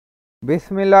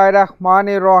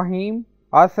Bismillahirrahmanirrahim.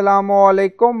 Assalamu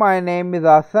alaikum. My name is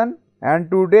Hassan and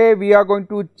today we are going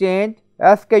to change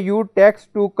SKU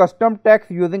text to custom text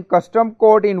using custom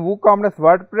code in WooCommerce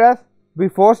WordPress.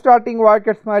 Before starting work,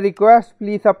 it's my request,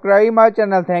 please subscribe my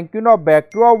channel. Thank you. Now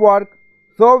back to our work.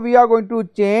 So we are going to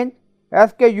change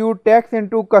SKU text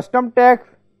into custom text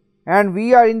and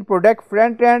we are in product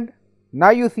front end.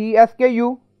 Now you see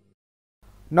SKU.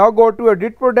 Now go to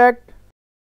edit product.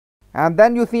 And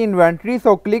then you see inventory,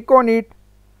 so click on it.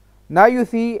 Now you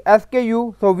see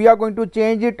SKU, so we are going to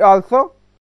change it also.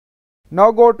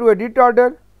 Now go to edit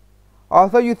order,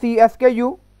 also you see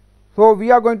SKU, so we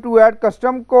are going to add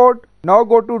custom code. Now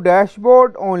go to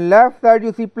dashboard, on left side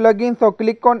you see plugin, so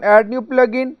click on add new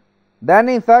plugin. Then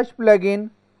in search plugin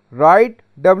write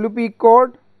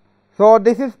wpcode. So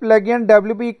this is plugin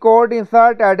wpcode.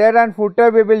 Insert header and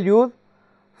footer we will use.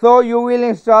 So you will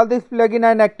install this plugin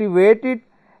and activate it.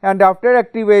 And after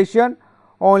activation,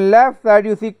 on left side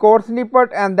you see code snippet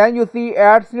and then you see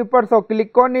add snippet, so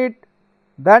click on it.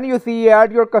 Then you see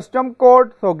add your custom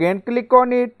code, so again click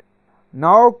on it.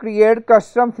 Now create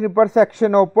custom snippet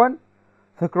section open.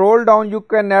 Scroll down, you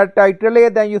can add title A,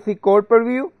 then you see code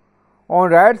preview. On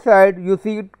right side you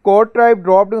see code type,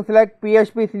 drop down select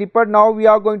PHP snippet. Now we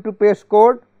are going to paste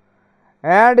code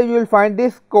and you will find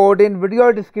this code in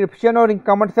video description or in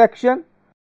comment section.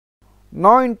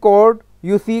 Now in code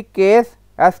you see case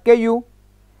SKU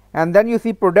and then you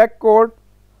see product code,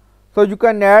 so you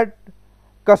can add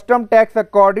custom text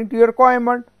according to your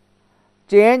requirement.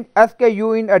 Change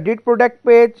SKU in edit product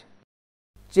page,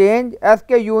 change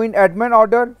SKU in admin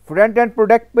order front end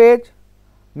product page.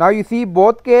 Now you see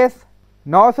both case.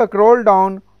 Now scroll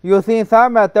down, you see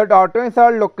insert method auto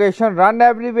insert location run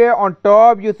everywhere. On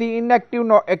top you see inactive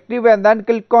no active and then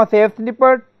click on save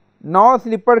snippet. Now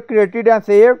snippet created and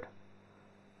saved.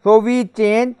 So we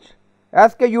change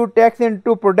SKU text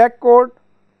into product code.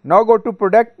 Now go to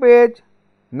product page.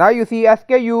 Now you see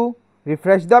SKU,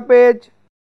 refresh the page.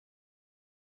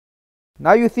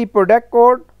 Now you see product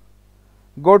code.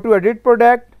 Go to edit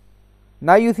product.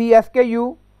 Now you see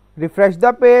SKU, refresh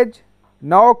the page.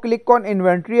 Now click on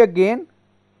inventory again.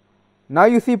 Now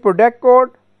you see product code.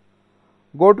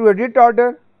 Go to edit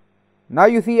order. Now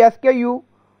you see SKU.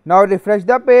 Now refresh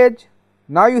the page.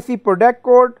 Now you see product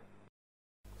code.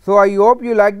 So I hope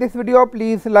you like this video.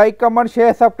 Please like, comment,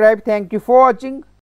 share, subscribe. Thank you for watching.